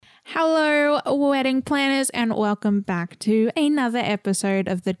Hello, wedding planners, and welcome back to another episode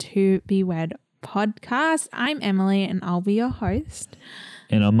of the To Be Wed podcast. I'm Emily, and I'll be your host.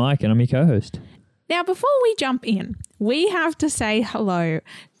 And I'm Mike, and I'm your co-host. Now, before we jump in, we have to say hello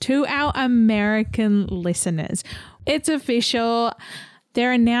to our American listeners. It's official.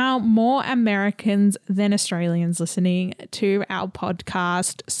 There are now more Americans than Australians listening to our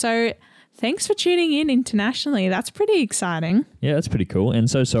podcast. So thanks for tuning in internationally. That's pretty exciting. Yeah, that's pretty cool. And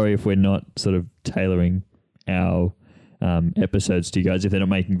so sorry if we're not sort of tailoring our episodes to you guys, if they're not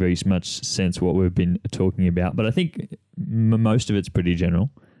making very much sense what we've been talking about. But I think most of it's pretty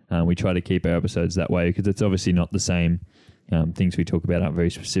general. We try to keep our episodes that way because it's obviously not the same. Things we talk about aren't very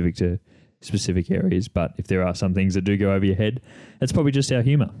specific to specific areas. But if there are some things that do go over your head, it's probably just our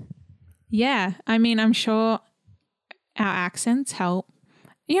humour. Yeah. I mean, I'm sure our accents help.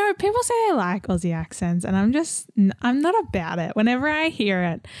 You know, people say they like Aussie accents, and I'm not about it. Whenever I hear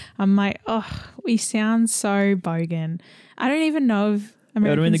it, I'm like, oh, we sound so bogan. I don't even know if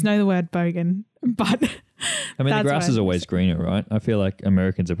Americans know the word bogan, but I mean, the grass is always greener, right? I feel like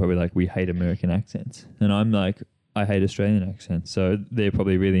Americans are probably like, we hate American accents. And I'm like, I hate Australian accents. So they're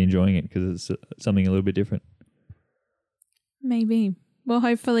probably really enjoying it because it's something a little bit different. Maybe. Well,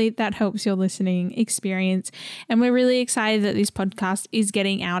 hopefully that helps your listening experience. And we're really excited that this podcast is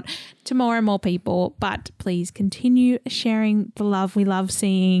getting out to more and more people. But please continue sharing the love. We love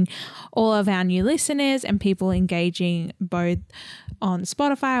seeing all of our new listeners and people engaging both on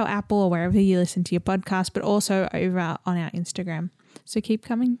Spotify or Apple or wherever you listen to your podcast, but also over on our Instagram. So keep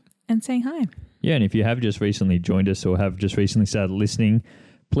coming and saying hi. Yeah, and if you have just recently joined us or have just recently started listening,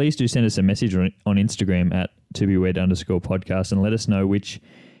 please do send us a message on Instagram at tobewed_podcast and let us know which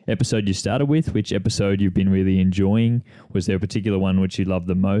episode you started with, which episode you've been really enjoying. Was there a particular one which you loved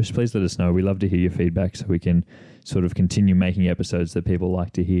the most? Please let us know. We love to hear your feedback so we can sort of continue making episodes that people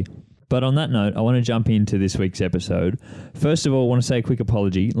like to hear. But on that note, I want to jump into this week's episode. First of all, I want to say a quick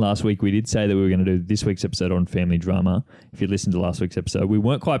apology. Last week, we did say that we were going to do this week's episode on family drama. If you listened to last week's episode, we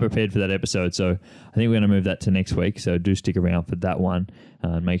weren't quite prepared for that episode, so I think we're going to move that to next week. So do stick around for that one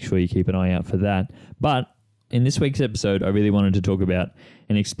and make sure you keep an eye out for that. But in this week's episode, I really wanted to talk about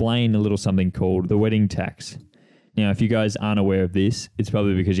and explain a little something called the wedding tax. Now, if you guys aren't aware of this, it's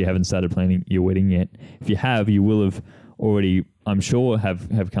probably because you haven't started planning your wedding yet. If you have, you will have already, I'm sure,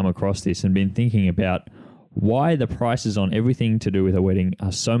 have come across this and been thinking about why the prices on everything to do with a wedding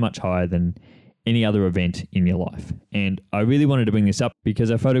are so much higher than any other event in your life. And I really wanted to bring this up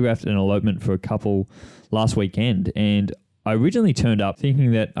because I photographed an elopement for a couple last weekend, and I originally turned up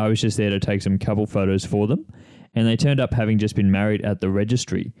thinking that I was just there to take some couple photos for them, and they turned up having just been married at the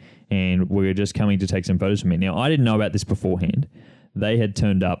registry and were just coming to take some photos for me. Now, I didn't know about this beforehand. They had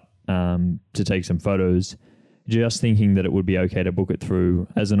turned up to take some photos, just thinking that it would be okay to book it through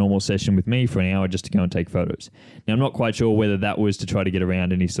as a normal session with me for an hour just to go and take photos. Now, I'm not quite sure whether that was to try to get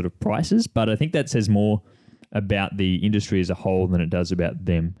around any sort of prices, but I think that says more about the industry as a whole than it does about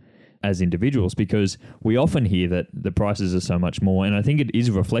them as individuals, because we often hear that the prices are so much more, and I think it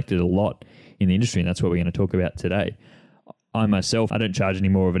is reflected a lot in the industry, and that's what we're going to talk about today. I myself, I don't charge any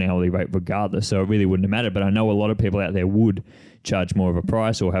more of an hourly rate regardless, so it really wouldn't have mattered, but I know a lot of people out there would charge more of a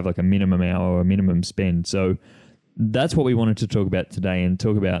price or have like a minimum hour or a minimum spend. So that's what we wanted to talk about today and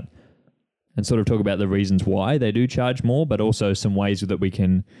talk about the reasons why they do charge more, but also some ways that we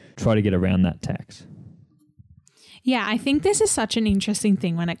can try to get around that tax. Yeah, I think this is such an interesting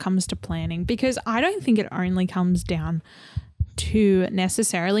thing when it comes to planning, because I don't think it only comes down to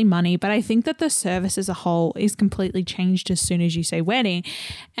necessarily money, but I think that the service as a whole is completely changed as soon as you say wedding.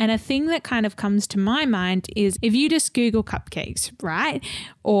 And a thing that kind of comes to my mind is if you just Google cupcakes, right,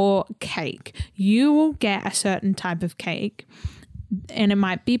 or cake, you will get a certain type of cake, and it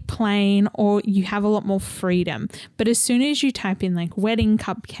might be plain or you have a lot more freedom. But as soon as you type in like wedding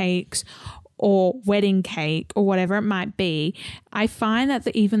cupcakes or wedding cake or whatever it might be, I find that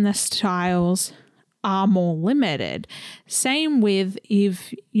even the styles are more limited. Same with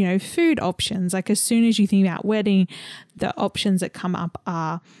food options. Like as soon as you think about wedding, the options that come up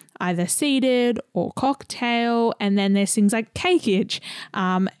are either seated or cocktail, and then there's things like cakeage,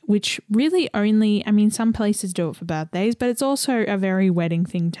 which really only, some places do it for birthdays, but it's also a very wedding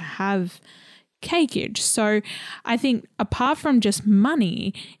thing to have cakeage. So I think apart from just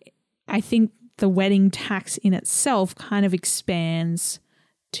money, I think the wedding tax in itself kind of expands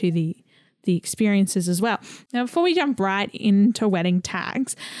to the experiences as well. Now, before we jump right into wedding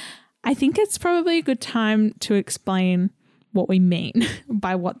tax, I think it's probably a good time to explain what we mean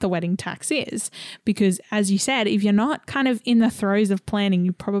by what the wedding tax is. Because as you said, if you're not kind of in the throes of planning,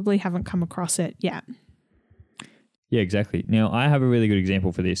 you probably haven't come across it yet. Yeah, exactly. Now, I have a really good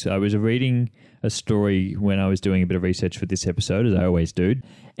example for this. I was reading a story when I was doing a bit of research for this episode, as I always do.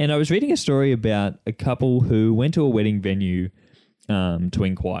 And I was reading a story about a couple who went to a wedding venue to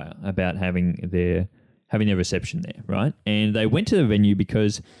inquire about having their reception there, right? And they went to the venue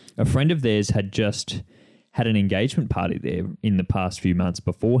because a friend of theirs had just had an engagement party there in the past few months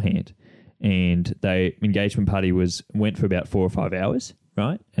beforehand. And the engagement party went for about 4 or 5 hours,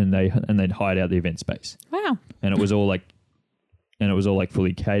 right? And they'd hired out the event space. Wow. And it was all like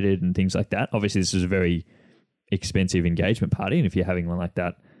fully catered and things like that. Obviously, this was a very expensive engagement party, and if you're having one like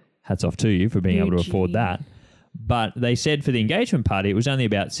that, hats off to you for being able to afford that. But they said for the engagement party, it was only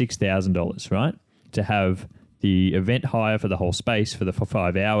about $6,000, right? To have the event hire for the whole space for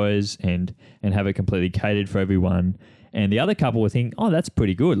 5 hours and have it completely catered for everyone. And the other couple were thinking, oh, that's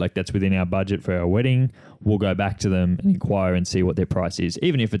pretty good. Like, that's within our budget for our wedding. We'll go back to them and inquire and see what their price is.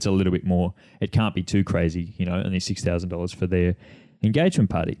 Even if it's a little bit more, it can't be too crazy, only $6,000 for their engagement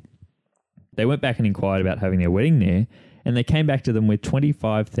party. They went back and inquired about having their wedding there, and they came back to them with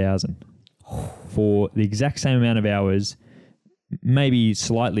 $25,000 for the exact same amount of hours, maybe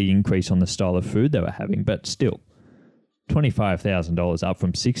slightly increase on the style of food they were having, but still. $25,000 up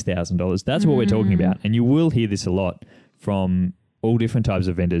from $6,000. That's what we're talking about. And you will hear this a lot from all different types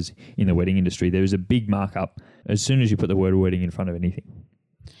of vendors in the wedding industry. There is a big markup as soon as you put the word wedding in front of anything.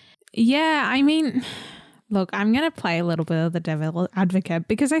 Yeah, I mean, look, I'm going to play a little bit of the devil advocate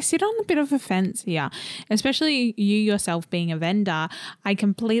because I sit on a bit of a fence here, especially you yourself being a vendor. I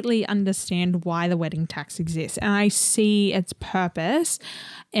completely understand why the wedding tax exists, and I see its purpose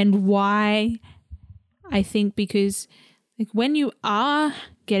and why. I think because when you are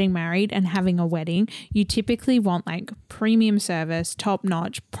getting married and having a wedding, you typically want like premium service, top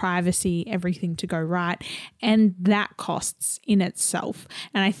notch, privacy, everything to go right. And that costs in itself.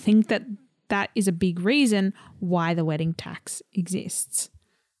 And I think that is a big reason why the wedding tax exists.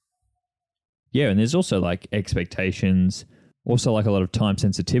 Yeah. And there's also like expectations, also like a lot of time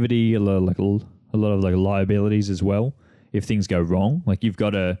sensitivity, a lot of liabilities as well. If things go wrong, like you've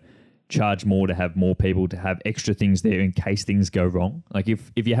got to charge more to have more people, to have extra things there in case things go wrong. Like if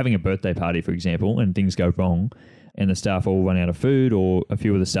you're having a birthday party, for example, and things go wrong and the staff all run out of food or a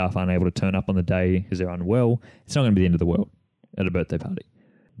few of the staff aren't able to turn up on the day because they're unwell, it's not going to be the end of the world at a birthday party.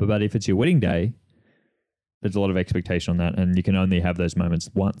 But if it's your wedding day, there's a lot of expectation on that, and you can only have those moments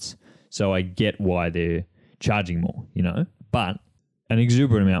once. So I get why they're charging more, but an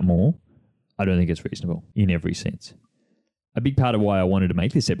exuberant amount more, I don't think it's reasonable in every sense. A big part of why I wanted to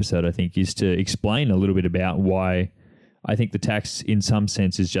make this episode, I think, is to explain a little bit about why I think the tax in some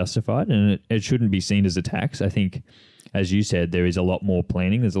sense is justified, and it shouldn't be seen as a tax. I think, as you said, there is a lot more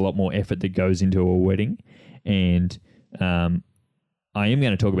planning. There's a lot more effort that goes into a wedding, and I am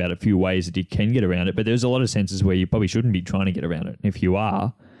going to talk about a few ways that you can get around it, but there's a lot of senses where you probably shouldn't be trying to get around it. If you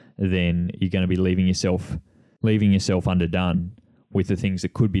are, then you're going to be leaving yourself underdone with the things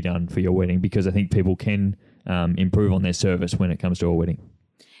that could be done for your wedding, because I think people can improve on their service when it comes to a wedding.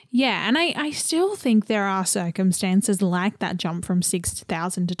 Yeah, and I still think there are circumstances like that jump from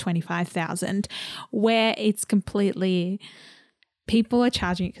 $6,000 to $25,000 where it's completely, people are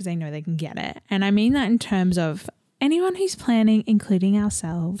charging it because they know they can get it. And I mean that in terms of anyone who's planning, including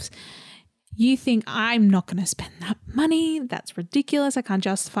ourselves. You think, I'm not going to spend that money. That's ridiculous. I can't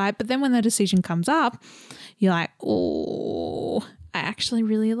justify it. But then when the decision comes up, you're like, oh, I actually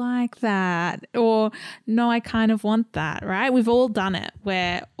really like that. Or no, I kind of want that, right? We've all done it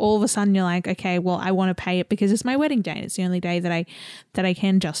where all of a sudden you're like, okay, well, I want to pay it because it's my wedding day. It's the only day that I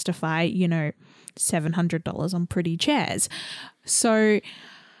can justify, $700 on pretty chairs. So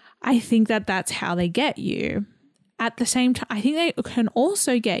I think that that's how they get you. At the same time, I think they can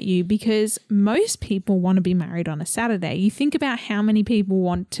also get you because most people want to be married on a Saturday. You think about how many people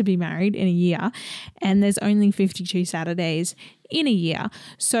want to be married in a year, and there's only 52 Saturdays in a year.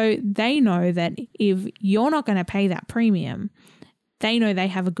 So they know that if you're not going to pay that premium, they know they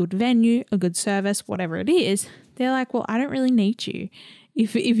have a good venue, a good service, whatever it is. They're like, well, I don't really need you.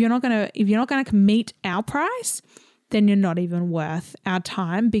 If you're not going to meet our price, then you're not even worth our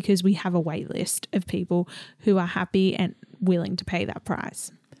time because we have a wait list of people who are happy and willing to pay that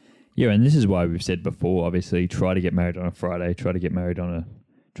price. Yeah, and this is why we've said before, obviously, try to get married on a Friday, try to get married on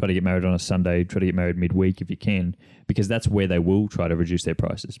a Sunday, try to get married midweek if you can, because that's where they will try to reduce their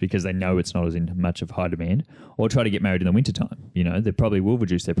prices because they know it's not as in much of high demand, or try to get married in the wintertime. They probably will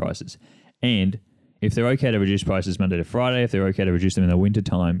reduce their prices. And if they're okay to reduce prices Monday to Friday, if they're okay to reduce them in the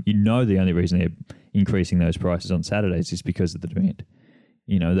wintertime, the only reason they're increasing those prices on Saturdays is because of the demand.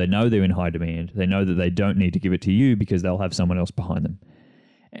 They know they're in high demand. They know that they don't need to give it to you because they'll have someone else behind them.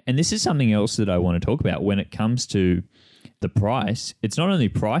 And this is something else that I want to talk about when it comes to the price. It's not only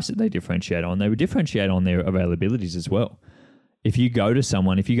price that they differentiate on, they would differentiate on their availabilities as well. If you go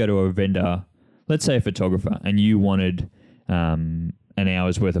to a vendor, let's say a photographer, and you wanted an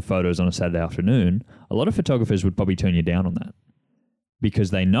hour's worth of photos on a Saturday afternoon, a lot of photographers would probably turn you down on that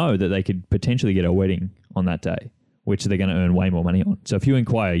because they know that they could potentially get a wedding on that day, which they're going to earn way more money on. So if you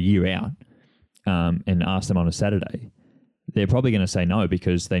inquire a year out and ask them on a Saturday, they're probably going to say no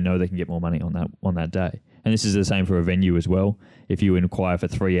because they know they can get more money on that day. And this is the same for a venue as well. If you inquire for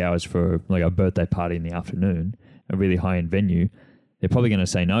 3 hours for like a birthday party in the afternoon, a really high-end venue, they're probably going to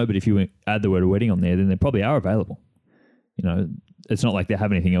say no. But if you add the word wedding on there, then they probably are available. You know, it's not like they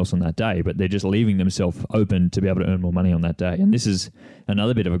have anything else on that day, but they're just leaving themselves open to be able to earn more money on that day. And this is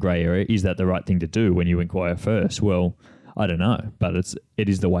another bit of a grey area. Is that the right thing to do when you inquire first? Well, I don't know, but it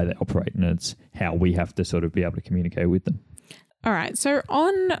is the way they operate, and it's how we have to sort of be able to communicate with them. All right. So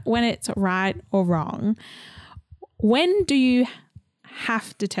on when it's right or wrong, when do you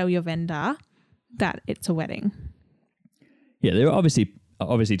have to tell your vendor that it's a wedding? Yeah, there are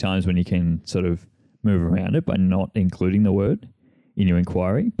obviously times when you can sort of move around it by not including the word in your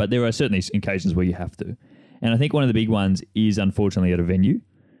inquiry, but there are certainly occasions where you have to. And I think one of the big ones is, unfortunately, at a venue,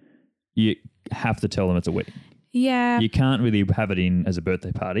 you have to tell them it's a wedding. Yeah. You can't really have it in as a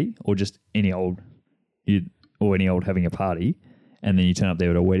birthday party or just any old having a party, and then you turn up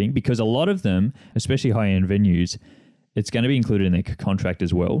there at a wedding, because a lot of them, especially high-end venues, it's going to be included in their contract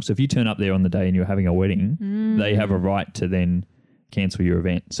as well. So if you turn up there on the day and you're having a wedding, they have a right to then cancel your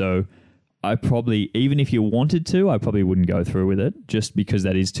event. So I probably, even if you wanted to, I probably wouldn't go through with it, just because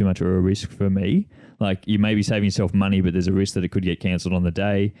that is too much of a risk for me. Like, you may be saving yourself money, but there's a risk that it could get cancelled on the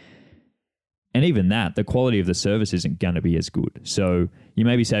day. And even that, the quality of the service isn't going to be as good. So you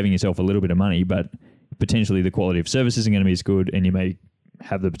may be saving yourself a little bit of money, but potentially the quality of service isn't going to be as good, and you may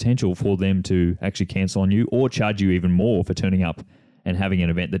have the potential for them to actually cancel on you or charge you even more for turning up and having an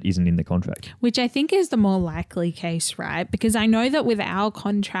event that isn't in the contract. Which I think is the more likely case, right? Because I know that with our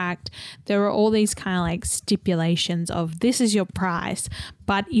contract, there are all these kind of like stipulations of this is your price.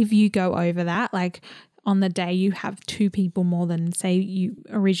 But if you go over that, like on the day you have 2 people more than say you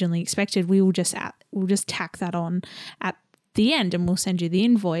originally expected, we'll just tack that on at the end and we'll send you the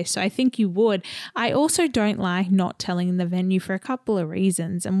invoice. So I think you would. I also don't like not telling the venue for a couple of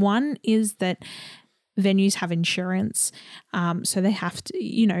reasons. And one is that venues have insurance. So they have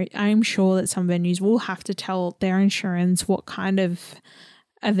to, I'm sure that some venues will have to tell their insurance what kind of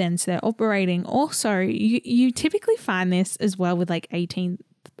events they're operating. Also, you typically find this as well with like 18th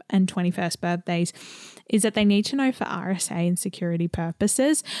and 21st birthdays, is that they need to know for RSA and security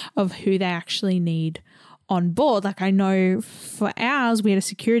purposes of who they actually need on board. Like, I know for ours, we had a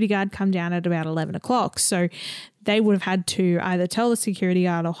security guard come down at about 11 o'clock. So they would have had to either tell the security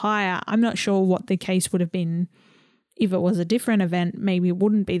guard or hire. I'm not sure what the case would have been if it was a different event. Maybe it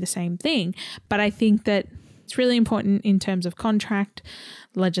wouldn't be the same thing. But I think that it's really important in terms of contract,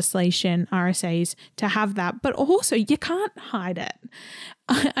 legislation, RSAs to have that. But also, you can't hide it.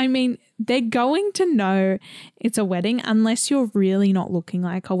 I mean, they're going to know it's a wedding unless you're really not looking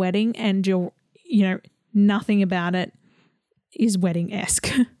like a wedding and you're, nothing about it is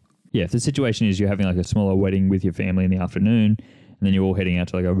wedding-esque. Yeah, if the situation is you're having like a smaller wedding with your family in the afternoon and then you're all heading out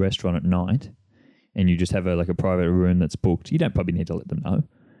to like a restaurant at night and you just have a private room that's booked, you don't probably need to let them know.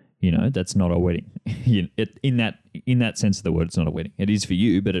 That's not a wedding. In that sense of the word, it's not a wedding. It is for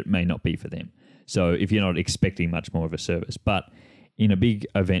you, but it may not be for them. So if you're not expecting much more of a service, but in a big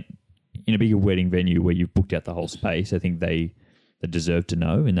event, in a bigger wedding venue where you've booked out the whole space, I think they deserve to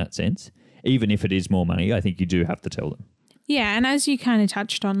know in that sense. Even if it is more money, I think you do have to tell them. Yeah, and as you kind of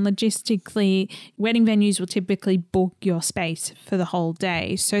touched on, logistically, wedding venues will typically book your space for the whole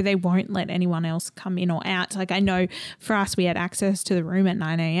day, so they won't let anyone else come in or out. Like, I know for us, we had access to the room at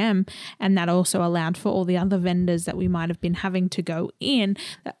 9 a.m, and that also allowed for all the other vendors that we might have been having to go in.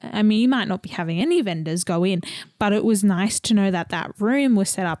 I mean, you might not be having any vendors go in, but it was nice to know that that room was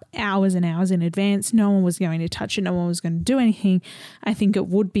set up hours and hours in advance. No one was going to touch it. No one was going to do anything. I think it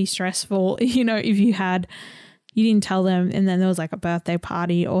would be stressful, if you didn't tell them and then there was like a birthday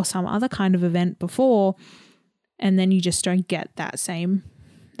party or some other kind of event before, and then you just don't get that same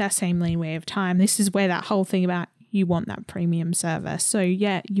leeway of time. This is where that whole thing about you want that premium service. So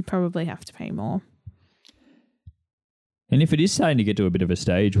yeah, you probably have to pay more. And if it is starting to get to a bit of a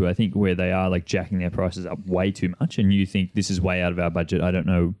stage where I think where they are like jacking their prices up way too much and you think this is way out of our budget, I don't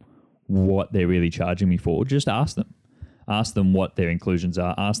know what they're really charging me for, just ask them. Ask them what their inclusions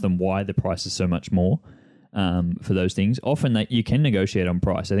are. Ask them why the price is so much more. For those things, often that you can negotiate on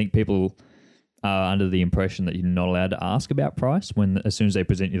price. I think people are under the impression that you're not allowed to ask about price when as soon as they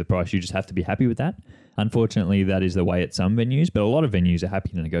present you the price, you just have to be happy with that. Unfortunately, that is the way at some venues, but a lot of venues are happy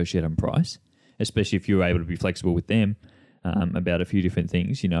to negotiate on price, especially if you're able to be flexible with them about a few different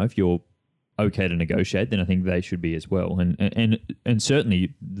things. You know, if you're okay to negotiate, then I think they should be as well. And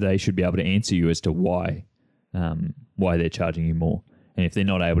certainly they should be able to answer you as to why they're charging you more. And if they're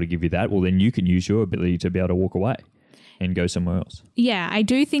not able to give you that, well, then you can use your ability to be able to walk away and go somewhere else. Yeah, I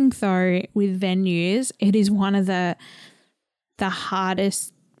do think though with venues, it is one of the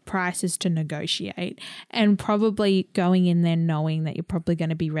hardest prices to negotiate, and probably going in there knowing that you're probably going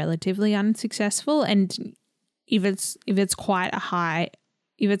to be relatively unsuccessful. And if it's quite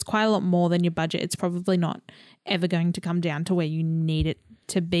a lot more than your budget, it's probably not ever going to come down to where you need it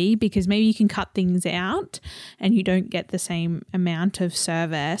to be, because maybe you can cut things out and you don't get the same amount of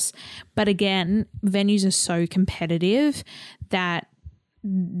service. But again, venues are so competitive that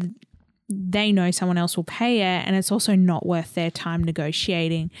they know someone else will pay it, and it's also not worth their time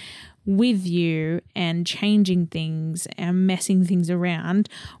negotiating with you and changing things and messing things around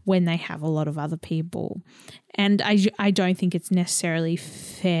when they have a lot of other people. And I don't think it's necessarily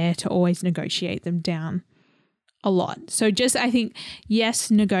fair to always negotiate them down a lot. So just, I think, yes,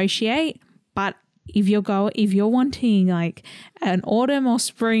 negotiate, but if you're wanting like an autumn or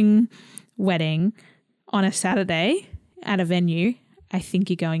spring wedding on a Saturday at a venue, I think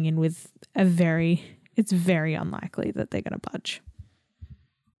you're going in with it's very unlikely that they're going to budge.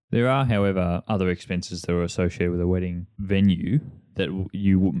 There are, however, other expenses that are associated with a wedding venue that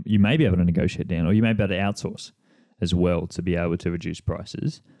you may be able to negotiate down, or you may be able to outsource as well to be able to reduce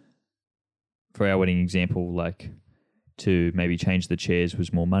prices. For our wedding example, like to maybe change the chairs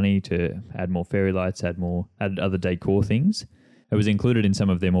was more money, to add more fairy lights, add other decor things. It was included in some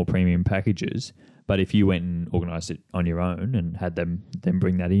of their more premium packages, but if you went and organised it on your own and had them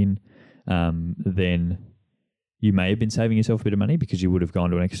bring that in, then you may have been saving yourself a bit of money because you would have gone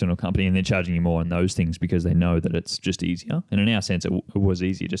to an external company and they're charging you more on those things because they know that it's just easier. And in our sense, it was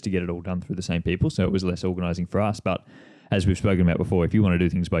easier just to get it all done through the same people, so it was less organising for us. But as we've spoken about before, if you want to do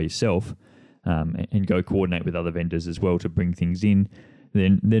things by yourself and go coordinate with other vendors as well to bring things in,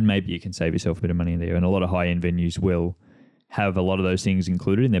 then maybe you can save yourself a bit of money there. And a lot of high-end venues will have a lot of those things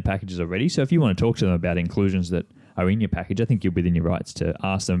included in their packages already. So if you want to talk to them about inclusions that are in your package, I think you're within your rights to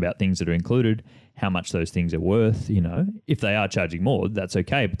ask them about things that are included, how much those things are worth. You know, if they are charging more, that's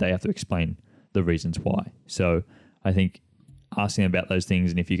okay, but they have to explain the reasons why. So I think asking them about those things,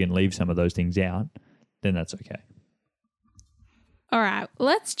 and if you can leave some of those things out, then that's okay. All right,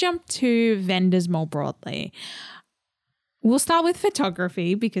 let's jump to vendors more broadly. We'll start with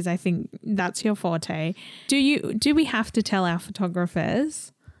photography because I think that's your forte. Do we have to tell our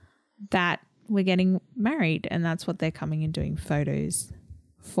photographers that we're getting married and that's what they're coming and doing photos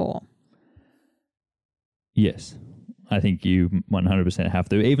for? Yes, I think you 100% have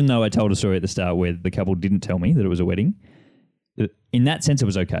to. Even though I told a story at the start where the couple didn't tell me that it was a wedding, in that sense it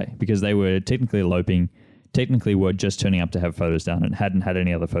was okay because they were technically eloping, technically were just turning up to have photos done and hadn't had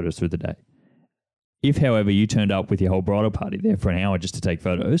any other photos through the day. If, however, you turned up with your whole bridal party there for an hour just to take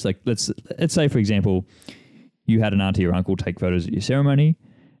photos, like let's say, for example, you had an auntie or uncle take photos at your ceremony,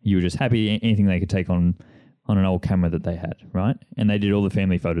 you were just happy, anything they could take on an old camera that they had, right? And they did all the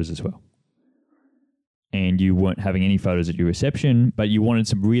family photos as well. And you weren't having any photos at your reception, but you wanted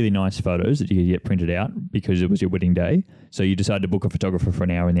some really nice photos that you could get printed out because it was your wedding day. So you decided to book a photographer for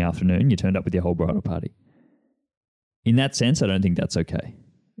an hour in the afternoon. You turned up with your whole bridal party. In that sense, I don't think that's okay,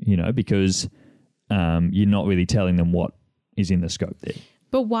 because you're not really telling them what is in the scope there.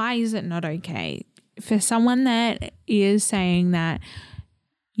 But why is it not okay? For someone that is saying that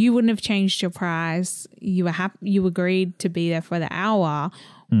you wouldn't have changed your price, you were happy, you agreed to be there for the hour,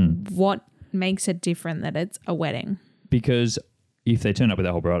 what makes it different that it's a wedding? Because if they turn up with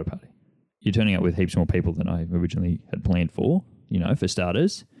a whole bridal party, you're turning up with heaps more people than I originally had planned for, for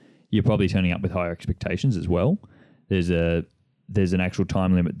starters. You're probably turning up with higher expectations as well. There's an actual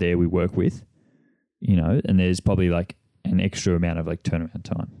time limit there we work with, and there's probably like an extra amount of like turnaround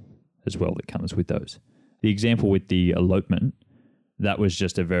time as well that comes with those. The example with the elopement, that was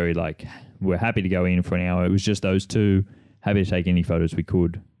just a very we're happy to go in for an hour. It was just those two, happy to take any photos we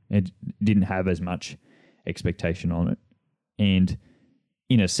could. It didn't have as much expectation on it. And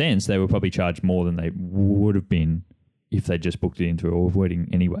in a sense, they were probably charged more than they would have been if they just booked it into a wedding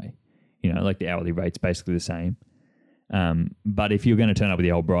anyway. The hourly rate's basically the same. But if you're going to turn up with the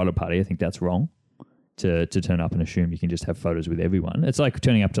whole bridal party, I think that's wrong to turn up and assume you can just have photos with everyone. It's like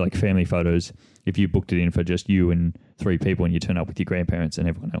turning up to family photos if you booked it in for just you and 3 people and you turn up with your grandparents and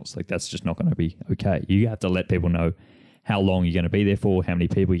everyone else. That's just not going to be okay. You have to let people know how long you're going to be there for, how many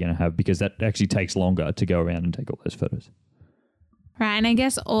people you're going to have, because that actually takes longer to go around and take all those photos. Right. And I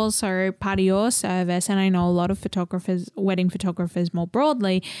guess also part of your service, and I know a lot of photographers, wedding photographers more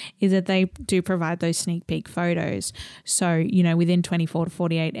broadly, is that they do provide those sneak peek photos. So, you know, within 24 to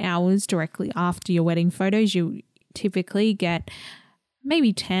 48 hours directly after your wedding photos, you typically get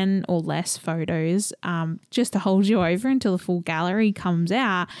maybe 10 or less photos just to hold you over until the full gallery comes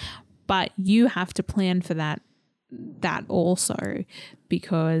out. But you have to plan for that also,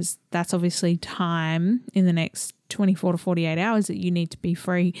 because that's obviously time in the next 24 to 48 hours that you need to be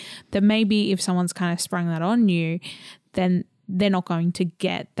free. That maybe if someone's kind of sprung that on you, then they're not going to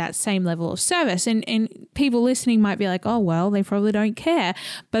get that same level of service. And people listening might be like, oh, well, they probably don't care.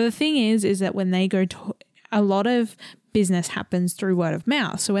 But the thing is that when they go to a lot of business happens through word of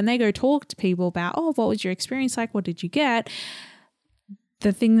mouth. So when they go talk to people about, oh, what was your experience like? What did you get?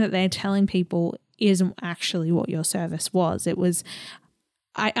 The thing that they're telling people isn't actually what your service was. It was,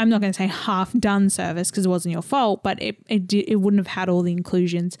 I'm not going to say half done service because it wasn't your fault, but it wouldn't have had all the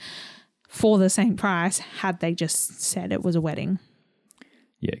inclusions for the same price had they just said it was a wedding.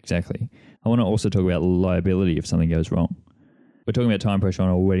 Yeah, exactly. I want to also talk about liability if something goes wrong. We're talking about time pressure on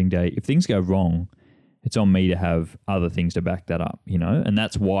a wedding day. If things go wrong, it's on me to have other things to back that up, you know, and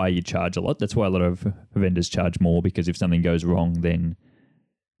that's why you charge a lot. That's why a lot of vendors charge more, because if something goes wrong, then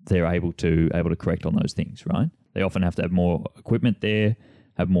they're able to correct on those things, right? They often have to have more equipment there,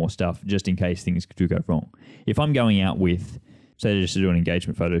 have more stuff just in case things do go wrong. If I'm going out with, say, just to do an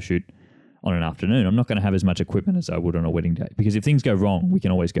engagement photo shoot on an afternoon, I'm not going to have as much equipment as I would on a wedding day, because if things go wrong, we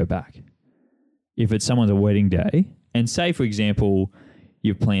can always go back. If it's someone's a wedding day, and say, for example,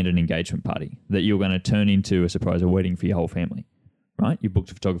 you've planned an engagement party that you're going to turn into a surprise wedding for your whole family, right? You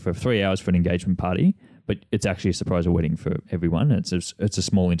booked a photographer for 3 hours for an engagement party, but it's actually a surprise wedding for everyone. It's a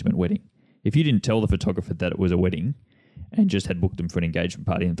small, intimate wedding. If you didn't tell the photographer that it was a wedding and just had booked them for an engagement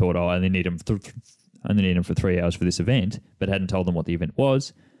party and thought, oh, I only need them for 3 hours for this event, but hadn't told them what the event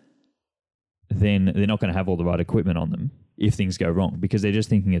was, then they're not going to have all the right equipment on them if things go wrong, because they're just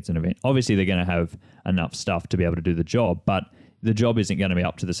thinking it's an event. Obviously, they're going to have enough stuff to be able to do the job, but the job isn't going to be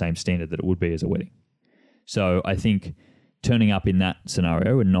up to the same standard that it would be as a wedding. So I think turning up in that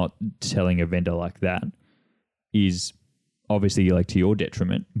scenario and not telling a vendor like that is obviously like to your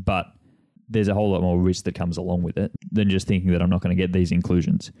detriment, but there's a whole lot more risk that comes along with it than just thinking that I'm not going to get these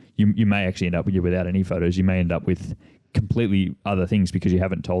inclusions. You may actually end up without any photos. You may end up with completely other things because you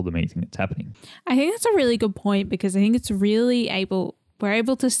haven't told them anything that's happening. I think that's a really good point, because I think it's really we're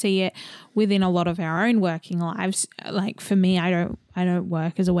able to see it within a lot of our own working lives. Like for me, I don't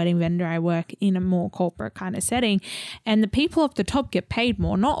work as a wedding vendor. I work in a more corporate kind of setting, and the people up the top get paid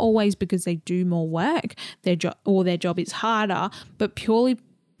more, not always because they do more work, their job is harder, but purely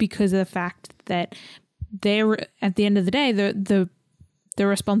because of the fact that they're, at the end of the day, the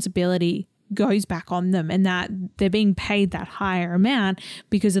responsibility goes back on them, and that they're being paid that higher amount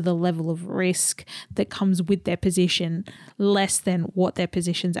because of the level of risk that comes with their position, less than what their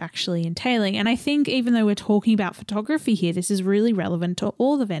position's actually entailing. And I think even though we're talking about photography here, this is really relevant to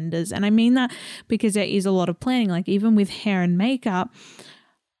all the vendors. And I mean that because there is a lot of planning, like even with hair and makeup,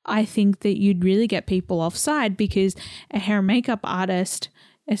 I think that you'd really get people offside, because a hair and makeup artist,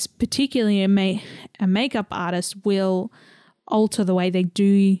 particularly a makeup artist, will alter the way they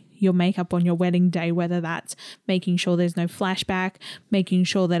do your makeup on your wedding day, whether that's making sure there's no flashback, making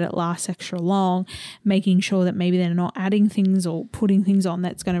sure that it lasts extra long, making sure that maybe they're not adding things or putting things on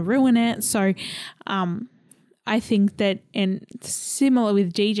that's going to ruin it. So I think that, and similar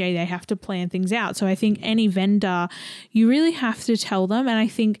with DJ, they have to plan things out. So I think any vendor, you really have to tell them. And I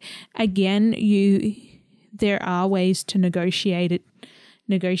think, again, there are ways to negotiate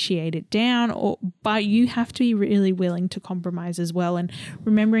it down, but you have to be really willing to compromise as well, and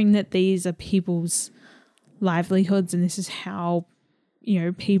remembering that these are people's livelihoods and this is how, you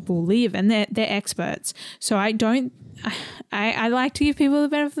know, people live, and they're experts. So I like to give people the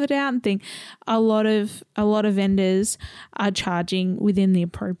benefit of the doubt and think a lot of vendors are charging within the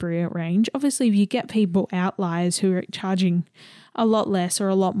appropriate range. Obviously, if you get people outliers who are charging a lot less or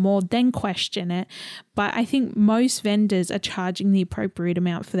a lot more, then question it. But I think most vendors are charging the appropriate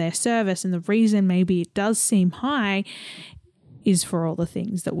amount for their service, and the reason maybe it does seem high is for all the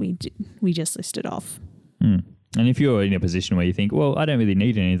things that we just listed off. And if you're in a position where you think, well, I don't really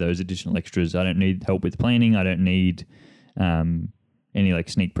need any of those additional extras, I don't need help with planning, I don't need any like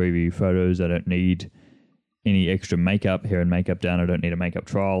sneak preview photos, I don't need any extra makeup, hair and makeup done, I don't need a makeup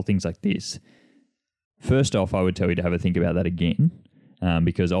trial, things like this. First off, I would tell you to have a think about that again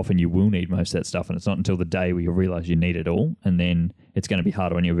because often you will need most of that stuff, and it's not until the day where you realise you need it all, and then it's going to be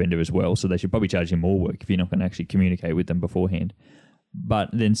harder on your vendor as well. So they should probably charge you more work if you're not going to actually communicate with them beforehand. But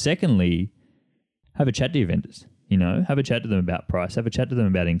then secondly, have a chat to your vendors. Have a chat to them about price, have a chat to them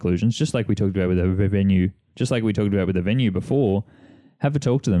about inclusions, just like we talked about with the venue before. Have a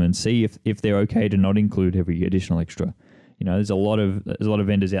talk to them and see if they're okay to not include every additional extra. There's a lot of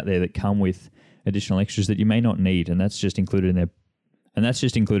vendors out there that come with additional extras that you may not need, and that's just included in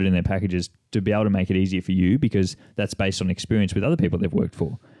their packages to be able to make it easier for you, because that's based on experience with other people they've worked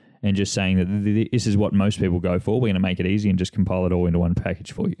for, and just saying that this is what most people go for. We're going to make it easy and just compile it all into one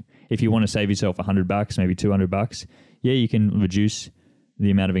package for you. If you want to save yourself $100, maybe $200, yeah, you can reduce the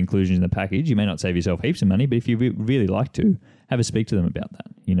amount of inclusions in the package. You may not save yourself heaps of money, but if you really like to, have a speak to them about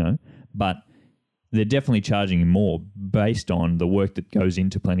that, But they're definitely charging you more based on the work that goes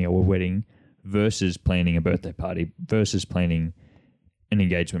into planning a wedding versus planning a birthday party versus planning an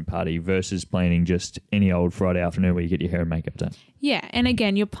engagement party versus planning just any old Friday afternoon where you get your hair and makeup done. Yeah, and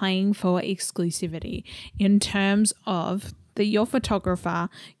again, you're playing for exclusivity in terms of your photographer,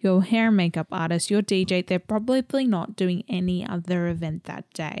 your hair and makeup artist, your DJ, they're probably not doing any other event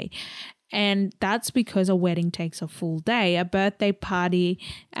that day. And that's because a wedding takes a full day. A birthday party,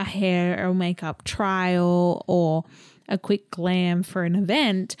 a hair or makeup trial, or a quick glam for an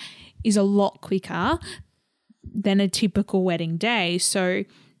event is a lot quicker than a typical wedding day. So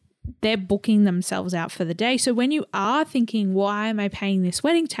they're booking themselves out for the day. So when you are thinking, why am I paying this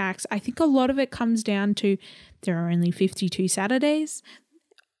wedding tax? I think a lot of it comes down to there are only 52 Saturdays.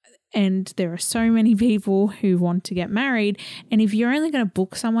 And there are so many people who want to get married. And if you're only going to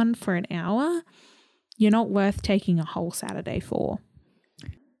book someone for an hour, you're not worth taking a whole Saturday for.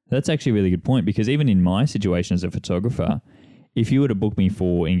 That's actually a really good point, because even in my situation as a photographer, if you were to book me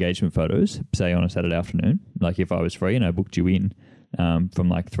for engagement photos, say on a Saturday afternoon, like if I was free and I booked you in from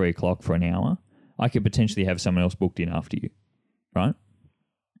like 3 o'clock for an hour, I could potentially have someone else booked in after you, right?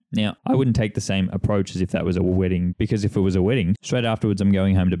 Now, I wouldn't take the same approach as if that was a wedding, because if it was a wedding, straight afterwards I'm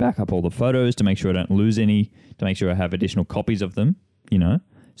going home to back up all the photos to make sure I don't lose any, to make sure I have additional copies of them,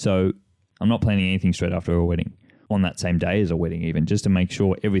 So I'm not planning anything straight after a wedding, on that same day as a wedding even, just to make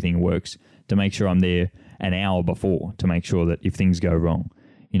sure everything works, to make sure I'm there an hour before, to make sure that if things go wrong.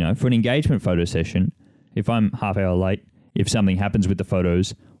 For an engagement photo session, if I'm half hour late, if something happens with the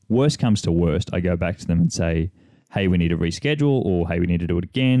photos, worst comes to worst, I go back to them and say, hey, we need to reschedule, or hey, we need to do it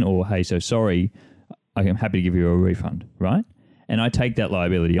again, or hey, so sorry, I'm happy to give you a refund, right? And I take that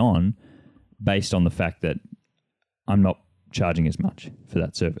liability on based on the fact that I'm not charging as much for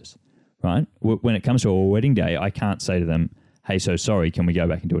that service, right? When it comes to a wedding day, I can't say to them, hey, so sorry, can we go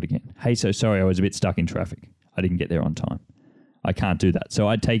back and do it again? Hey, so sorry, I was a bit stuck in traffic. I didn't get there on time. I can't do that. So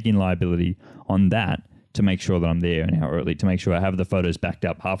I take in liability on that to make sure that I'm there an hour early, to make sure I have the photos backed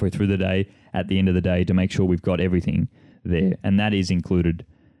up halfway through the day, at the end of the day, to make sure we've got everything there. And that is included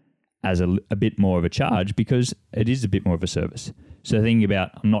as a bit more of a charge, because it is a bit more of a service. So thinking about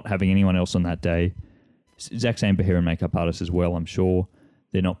I'm not having anyone else on that day, exact same for hair and makeup artists as well, I'm sure.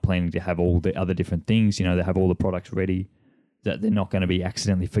 They're not planning to have all the other different things, they have all the products ready, that they're not going to be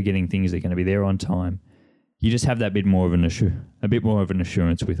accidentally forgetting things, they're going to be there on time. You just have that bit more of an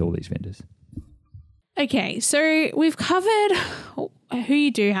assurance with all these vendors. Okay, so we've covered who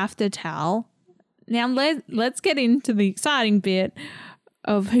you do have to tell. Now let's get into the exciting bit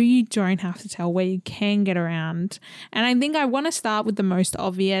of who you don't have to tell, where you can get around. And I think I want to start with the most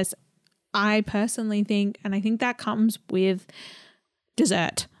obvious, I personally think, and I think that comes with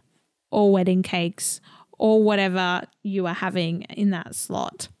dessert or wedding cakes or whatever you are having in that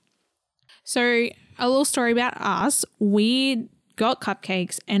slot. So a little story about us. We got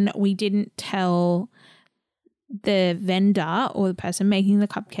cupcakes and we didn't tell the vendor or the person making the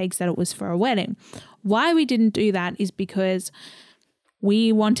cupcakes that it was for a wedding. Why we didn't do that is because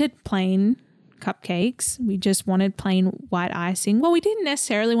we wanted plain cupcakes. We just wanted plain white icing. Well, we didn't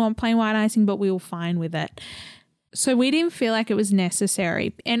necessarily want plain white icing, but we were fine with it. So we didn't feel like it was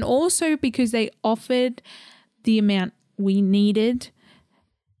necessary. And also because they offered the amount we needed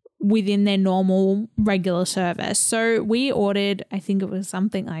within their normal regular service. So we ordered, I think it was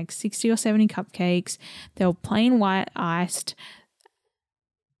something like 60 or 70 cupcakes. They were plain white iced,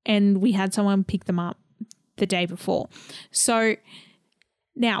 and we had someone pick them up the day before. So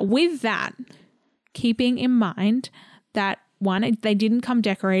now with that, keeping in mind that one, they didn't come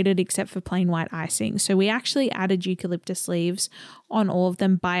decorated except for plain white icing. So we actually added eucalyptus leaves on all of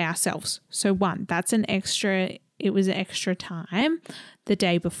them by ourselves. So one, it was an extra time the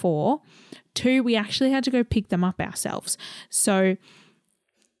day before. Two, we actually had to go pick them up ourselves. So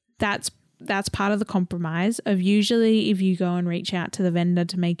that's that's part of the compromise of usually if you go and reach out to the vendor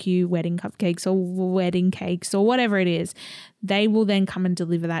to make you wedding cupcakes or wedding cakes or whatever it is, they will then come and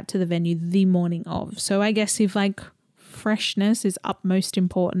deliver that to the venue the morning of. So I guess if like freshness is utmost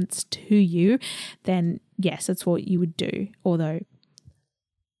importance to you, then yes, that's what you would do. Although,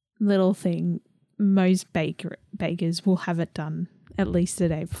 little thing, most bakers will have it done at least the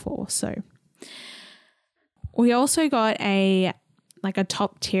day before. So we also got a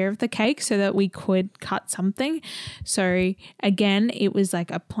top tier of the cake so that we could cut something. So again, it was like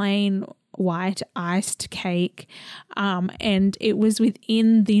a plain white iced cake, and it was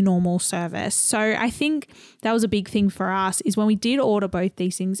within the normal service. So I think that was a big thing for us is when we did order both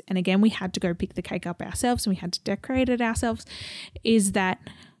these things, and again we had to go pick the cake up ourselves and we had to decorate it ourselves, is that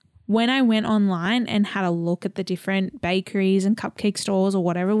when I went online and had a look at the different bakeries and cupcake stores or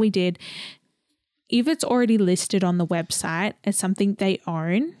whatever we did, if it's already listed on the website as something they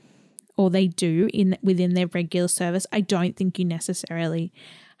own or they do within their regular service, I don't think you necessarily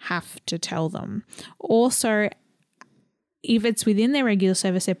have to tell them. Also, if it's within their regular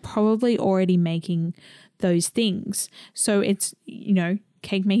service, they're probably already making those things. So it's,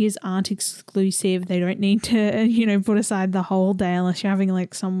 cake makers aren't exclusive. They don't need to, put aside the whole day unless you're having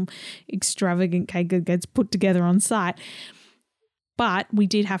like some extravagant cake that gets put together on site. But we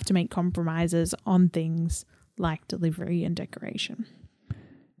did have to make compromises on things like delivery and decoration.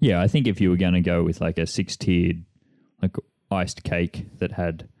 Yeah, I think if you were going to go with like a 6-tiered like iced cake that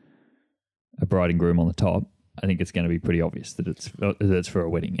had a bride and groom on the top, I think it's going to be pretty obvious that it's for a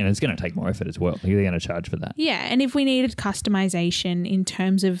wedding, and it's going to take more effort as well. Like they're going to charge for that. Yeah, and if we needed customization in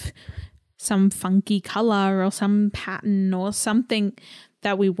terms of some funky color or some pattern or something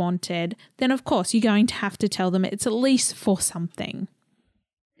that we wanted, then of course you're going to have to tell them it's at least for something.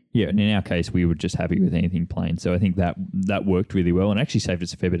 Yeah, and in our case, we were just happy with anything plain. So I think that worked really well and actually saved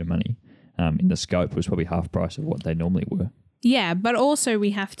us a fair bit of money. In the scope was probably half price of what they normally were. Yeah, but also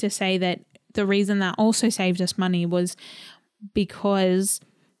we have to say that the reason that also saved us money was because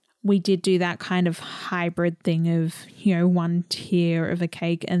we did do that kind of hybrid thing of, one tier of a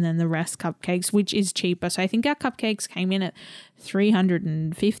cake and then the rest cupcakes, which is cheaper. So I think our cupcakes came in at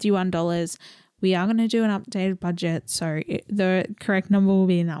 $351. We are going to do an updated budget, so the correct number will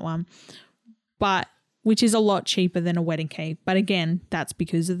be in that one, but which is a lot cheaper than a wedding cake. But again, that's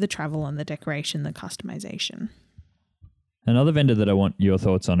because of the travel and the decoration, the customization. Another vendor that I want your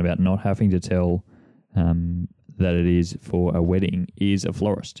thoughts on about not having to tell that it is for a wedding is a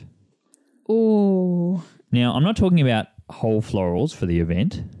florist. Oh. Now, I'm not talking about whole florals for the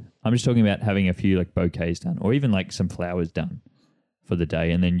event. I'm just talking about having a few like bouquets done or even like some flowers done for the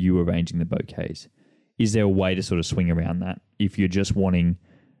day and then you arranging the bouquets. Is there a way to sort of swing around that? If you're just wanting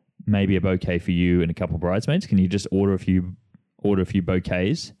maybe a bouquet for you and a couple of bridesmaids, can you just order a few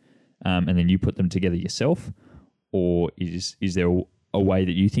bouquets and then you put them together yourself? Or is there a way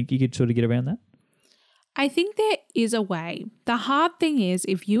that you think you could sort of get around that? I think there is a way. The hard thing is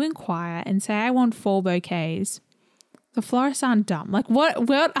if you inquire and say, I want 4 bouquets, the florists aren't dumb. Like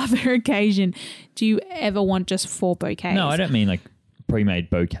what other occasion do you ever want just 4 bouquets? No, I don't mean like pre-made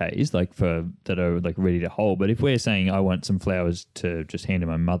bouquets like that are like ready to hold. But if we're saying I want some flowers to just hand to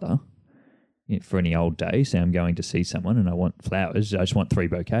my mother for any old day, say I'm going to see someone and I want flowers, I just want 3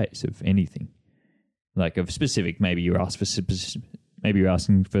 bouquets of anything. Like of specific, maybe you're asking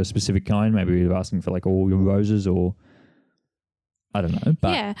for a specific kind, maybe you're asking for like all your roses or I don't know.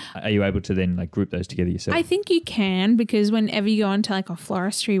 But yeah. Are you able to then like group those together yourself? I think you can, because whenever you go onto like a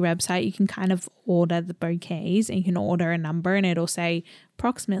floristry website, you can kind of order the bouquets and you can order a number and it'll say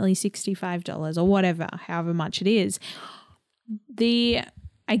approximately $65 or whatever, however much it is. The,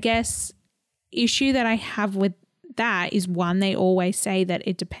 I guess, issue that I have with that is one, they always say that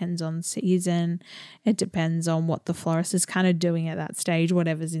it depends on season. It depends on what the florist is kind of doing at that stage,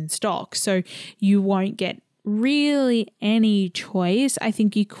 whatever's in stock. So you won't get really any choice. I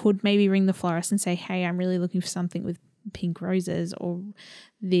think you could maybe ring the florist and say, hey, I'm really looking for something with pink roses or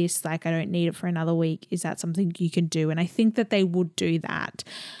this, like I don't need it for another week. Is that something you can do? And I think that they would do that.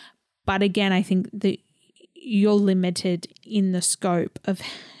 But again, I think that you're limited in the scope of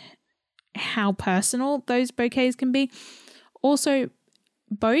how personal those bouquets can be. Also,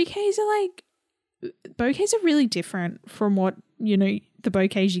 bouquets are really different from what, the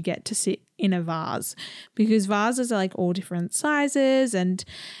bouquets you get to sit in a vase, because vases are like all different sizes and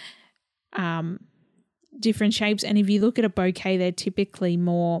different shapes. And if you look at a bouquet, they're typically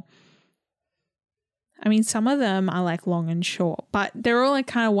more, some of them are like long and short, but they're all like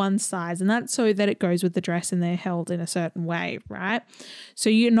kind of one size, and that's so that it goes with the dress and they're held in a certain way, right? So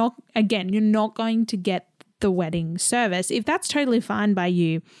you're not going to get the wedding service. If that's totally fine by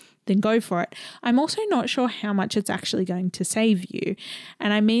you, then go for it. I'm also not sure how much it's actually going to save you.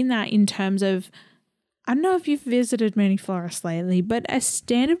 And I mean that in terms of, I don't know if you've visited many florists lately, but a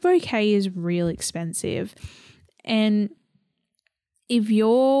standard bouquet is really expensive. And if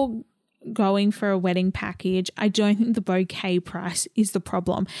you're going for a wedding package, I don't think the bouquet price is the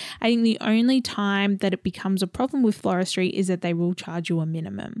problem. I think the only time that it becomes a problem with floristry is that they will charge you a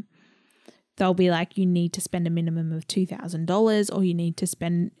minimum. They'll be like, you need to spend a minimum of $2,000, or you need to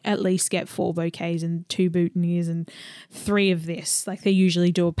spend, at least get 4 bouquets and 2 boutonnieres and 3 of this. Like, they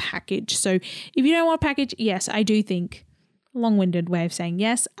usually do a package. So if you don't want a package, yes, I do think, long-winded way of saying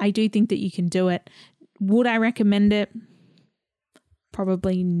yes, I do think that you can do it. Would I recommend it?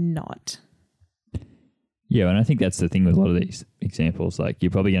 Probably not. Yeah, and I think that's the thing with a lot of these examples. Like, you're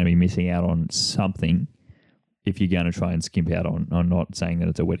probably going to be missing out on something if you're going to try and skimp out on not saying that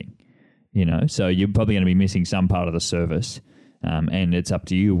it's a wedding. You know, so you're probably going to be missing some part of the service, and it's up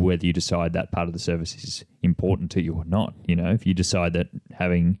to you whether you decide that part of the service is important to you or not. You know, if you decide that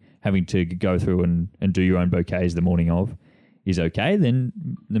having to go through and do your own bouquets the morning of is okay, then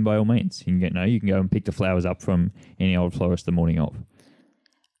by all means, you can go and pick the flowers up from any old florist the morning of.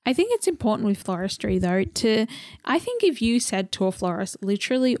 I think it's important with floristry though I think if you said to a florist,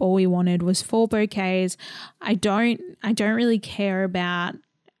 literally all we wanted was 4 bouquets, I don't really care about,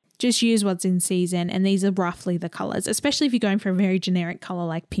 just use what's in season, and these are roughly the colours, especially if you're going for a very generic colour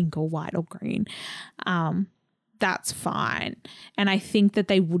like pink or white or green. That's fine. And I think that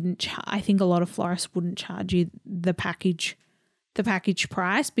they wouldn't, I think a lot of florists wouldn't charge you the package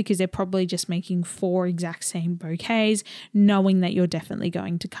price, because they're probably just making 4 exact same bouquets, knowing that you're definitely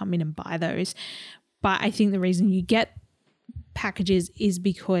going to come in and buy those. But I think the reason you get packages is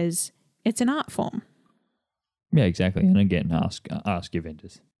because it's an art form. Yeah, exactly. And again, ask your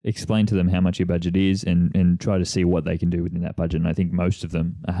vendors. Explain to them how much your budget is and try to see what they can do within that budget. And I think most of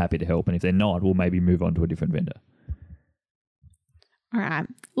them are happy to help. And if they're not, we'll maybe move on to a different vendor. All right,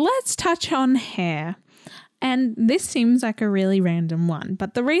 let's touch on hair. And this seems like a really random one,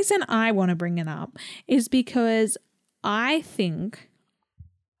 but the reason I want to bring it up is because I think,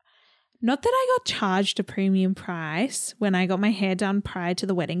 not that I got charged a premium price when I got my hair done prior to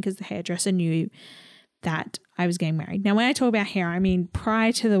the wedding, because the hairdresser knew that I was getting married. Now, when I talk about hair, I mean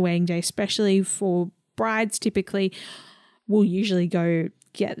prior to the wedding day, especially for brides, typically will usually go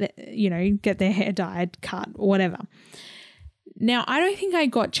get their hair dyed, cut, or whatever. Now, I don't think I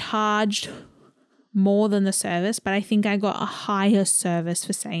got charged more than the service, but I think I got a higher service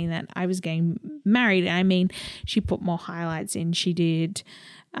for saying that I was getting married. I mean, she put more highlights in. She did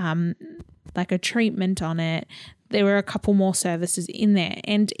like a treatment on it. There were a couple more services in there.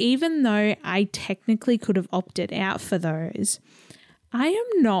 And even though I technically could have opted out for those, I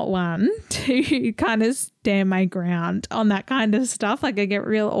am not one to kind of stand my ground on that kind of stuff. Like, I get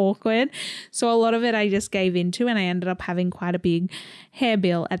real awkward. So a lot of it I just gave into, and I ended up having quite a big hair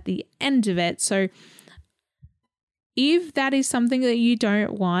bill at the end of it. So if that is something that you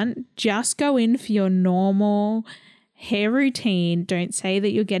don't want, just go in for your normal hair routine. Don't say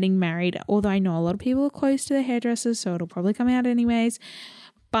that you're getting married, although I know a lot of people are close to the hairdressers, so it'll probably come out anyways.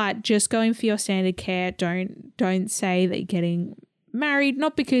 But just go in for your standard care. Don't say that you're getting married,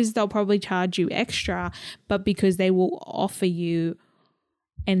 not because they'll probably charge you extra, but because they will offer you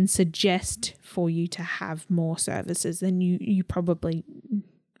and suggest for you to have more services than you probably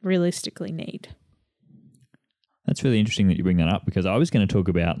realistically need. That's really interesting that you bring that up, because I was going to talk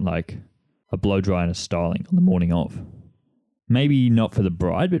about like a blow dry and a styling on the morning of. Maybe not for the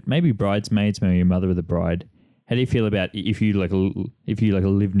bride, but maybe bridesmaids, maybe your mother of the bride. How do you feel about if you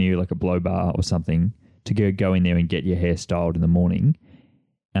live near like a blow bar or something, to go in there and get your hair styled in the morning,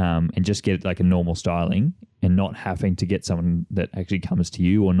 and just get like a normal styling, and not having to get someone that actually comes to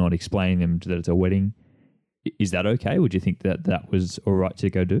you, or not explaining them that it's a wedding? Is that okay? Would you think that was all right to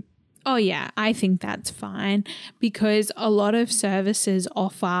go do? Oh yeah, I think that's fine, because a lot of services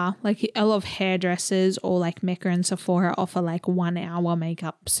offer, like a lot of hairdressers or like Mecca and Sephora offer like 1 hour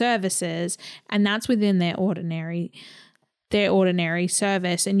makeup services, and that's within their ordinary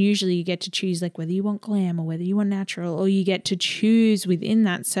service. And usually you get to choose like whether you want glam or whether you want natural, or you get to choose within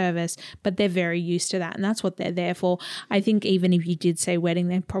that service, but they're very used to that, and that's what they're there for. I think even if you did say wedding,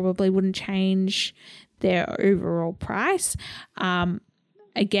 they probably wouldn't change their overall price.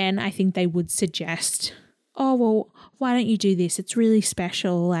 Again, I think they would suggest, oh, well, why don't you do this? It's really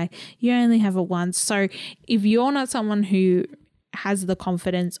special. Like, you only have it once. So if you're not someone who has the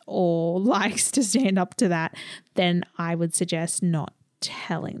confidence or likes to stand up to that, then I would suggest not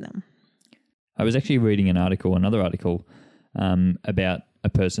telling them. I was actually reading another article about a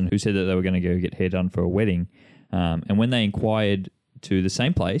person who said that they were going to go get hair done for a wedding. And when they inquired to the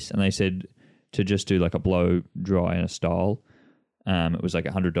same place, and they said to just do like a blow dry and a style, it was like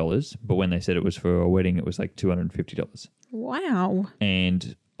 $100. But when they said it was for a wedding, it was like $250. Wow.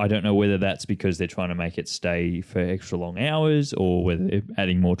 And I don't know whether that's because they're trying to make it stay for extra long hours, or whether they're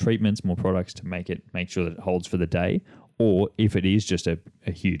adding more treatments, more products to make sure that it holds for the day, or if it is just a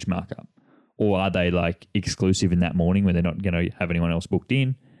huge markup. Or are they like exclusive in that morning when they're not going to have anyone else booked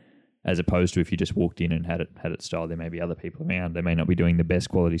in, as opposed to if you just walked in and had it styled, there may be other people around. They may not be doing the best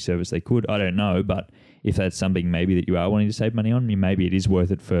quality service they could. I don't know, but if that's something maybe that you are wanting to save money on, maybe it is worth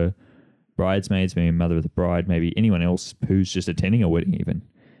it for bridesmaids, maybe mother of the bride, maybe anyone else who's just attending a wedding even.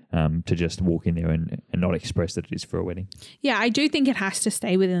 To just walk in there and not express that it is for a wedding. Yeah, I do think it has to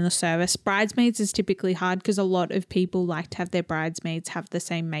stay within the service. Bridesmaids is typically hard because a lot of people like to have their bridesmaids have the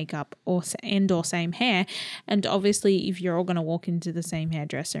same makeup or same hair. And obviously, if you're all going to walk into the same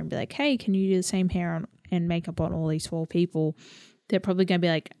hairdresser and be like, hey, can you do the same hair and makeup on all these 4 people? They're probably going to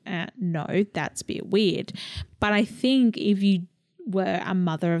be like, no, that's a bit weird. But I think if you were a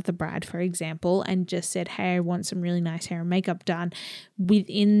mother of the bride, for example, and just said, hey, I want some really nice hair and makeup done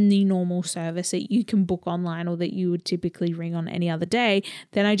within the normal service that you can book online or that you would typically ring on any other day,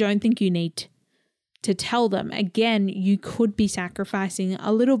 then I don't think you need to tell them. Again, you could be sacrificing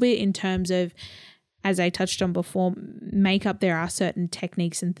a little bit in terms of, as I touched on before, makeup. There are certain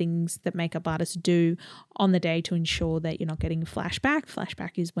techniques and things that makeup artists do on the day to ensure that you're not getting a flashback.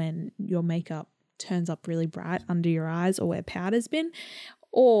 Flashback is when your makeup turns up really bright under your eyes or where powder's been,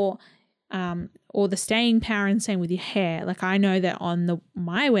 or the staying power, and same with your hair. Like I know that on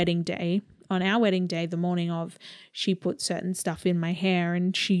our wedding day, the morning of, she put certain stuff in my hair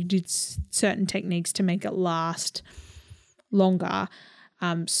and she did certain techniques to make it last longer.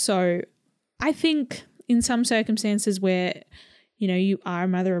 So I think in some circumstances where, you are a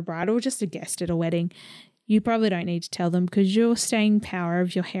mother of bride or just a guest at a wedding, you probably don't need to tell them, because your staying power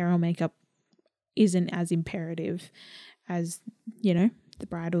of your hair or makeup isn't as imperative as, the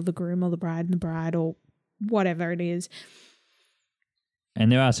bride or the groom or the bride and the bride or whatever it is.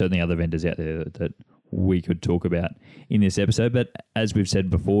 And there are certainly other vendors out there that we could talk about in this episode, but as we've said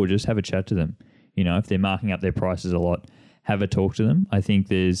before, just have a chat to them. If they're marking up their prices a lot, have a talk to them. I think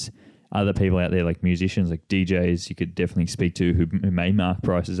there's other people out there like musicians, like DJs, you could definitely speak to who may mark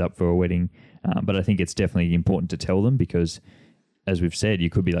prices up for a wedding. But I think it's definitely important to tell them, because as we've said, you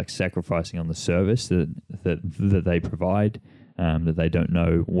could be like sacrificing on the service that they provide, that they don't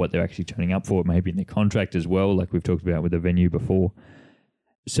know what they're actually turning up for. It may be in their contract as well, like we've talked about with the venue before.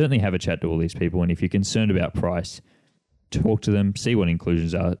 Certainly have a chat to all these people, and if you're concerned about price, talk to them, see what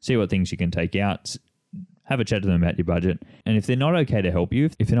inclusions are, see what things you can take out, have a chat to them about your budget. And if they're not okay to help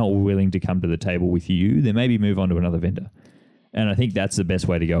you, if they're not willing to come to the table with you, then maybe move on to another vendor. And I think that's the best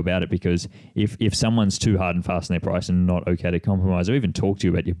way to go about it, because if someone's too hard and fast in their price and not okay to compromise or even talk to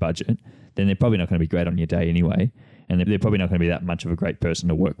you about your budget, then they're probably not going to be great on your day anyway. And they're probably not going to be that much of a great person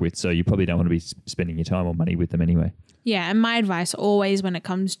to work with. So you probably don't want to be spending your time or money with them anyway. Yeah, and my advice always when it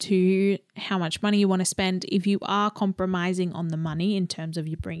comes to how much money you want to spend, if you are compromising on the money in terms of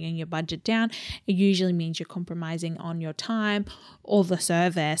you bringing your budget down, it usually means you're compromising on your time or the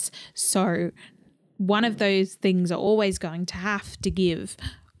service. So one of those things are always going to have to give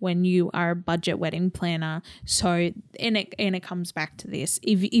when you are a budget wedding planner. So, and it comes back to this.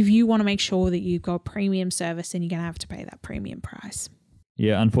 If you want to make sure that you've got premium service, then you're going to have to pay that premium price.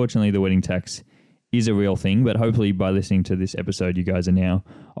 Yeah, unfortunately, the wedding tax is a real thing, but hopefully by listening to this episode, you guys are now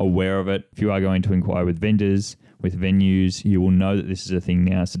aware of it. If you are going to inquire with vendors, with venues, you will know that this is a thing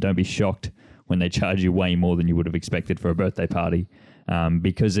now. So don't be shocked when they charge you way more than you would have expected for a birthday party,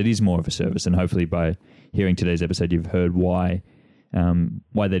 because it is more of a service. And hopefully by hearing today's episode, you've heard why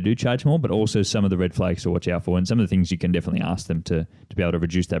they do charge more, but also some of the red flags to watch out for, and some of the things you can definitely ask them to be able to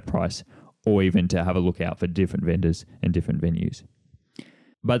reduce that price, or even to have a look out for different vendors and different venues.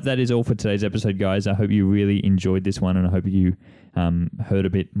 But that is all for today's episode, guys. I hope you really enjoyed this one, and I hope you heard a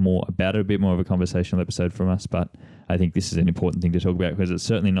bit more about it, a bit more of a conversational episode from us. But I think this is an important thing to talk about, because it's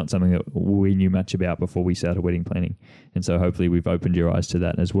certainly not something that we knew much about before we started wedding planning. And so hopefully we've opened your eyes to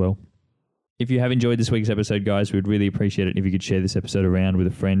that as well. If you have enjoyed this week's episode, guys, we'd really appreciate it if you could share this episode around with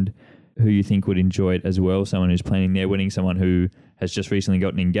a friend who you think would enjoy it as well, someone who's planning their wedding, someone who has just recently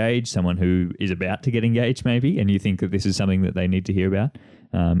gotten engaged, someone who is about to get engaged maybe, and you think that this is something that they need to hear about.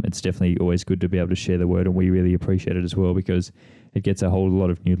 It's definitely always good to be able to share the word, and we really appreciate it as well, because it gets a whole lot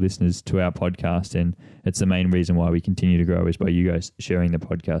of new listeners to our podcast, and it's the main reason why we continue to grow is by you guys sharing the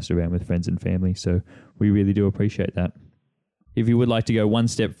podcast around with friends and family. So we really do appreciate that. If you would like to go one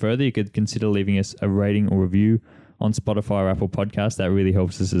step further, you could consider leaving us a rating or review on Spotify or Apple Podcasts. That really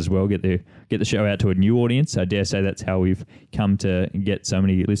helps us as well, get the show out to a new audience. I dare say that's how we've come to get so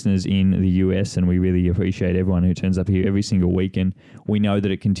many listeners in the US, and we really appreciate everyone who turns up here every single week, and we know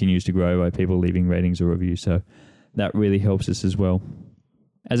that it continues to grow by people leaving ratings or reviews, so that really helps us as well.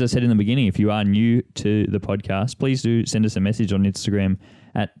 As I said in the beginning, if you are new to the podcast, please do send us a message on Instagram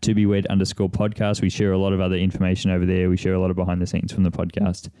at @tobewed_podcast. We share a lot of other information over there. We share a lot of behind the scenes from the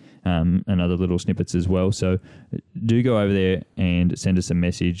podcast and other little snippets as well. So do go over there and send us a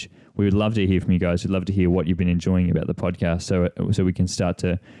message. We would love to hear from you guys. We'd love to hear what you've been enjoying about the podcast so we can start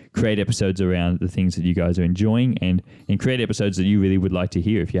to create episodes around the things that you guys are enjoying and create episodes that you really would like to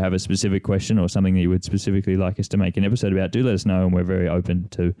hear. If you have a specific question or something that you would specifically like us to make an episode about, do let us know, and we're very open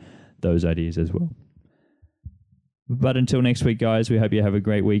to those ideas as well. But until next week, guys, we hope you have a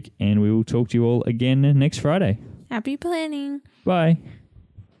great week, and we will talk to you all again next Friday. Happy planning. Bye.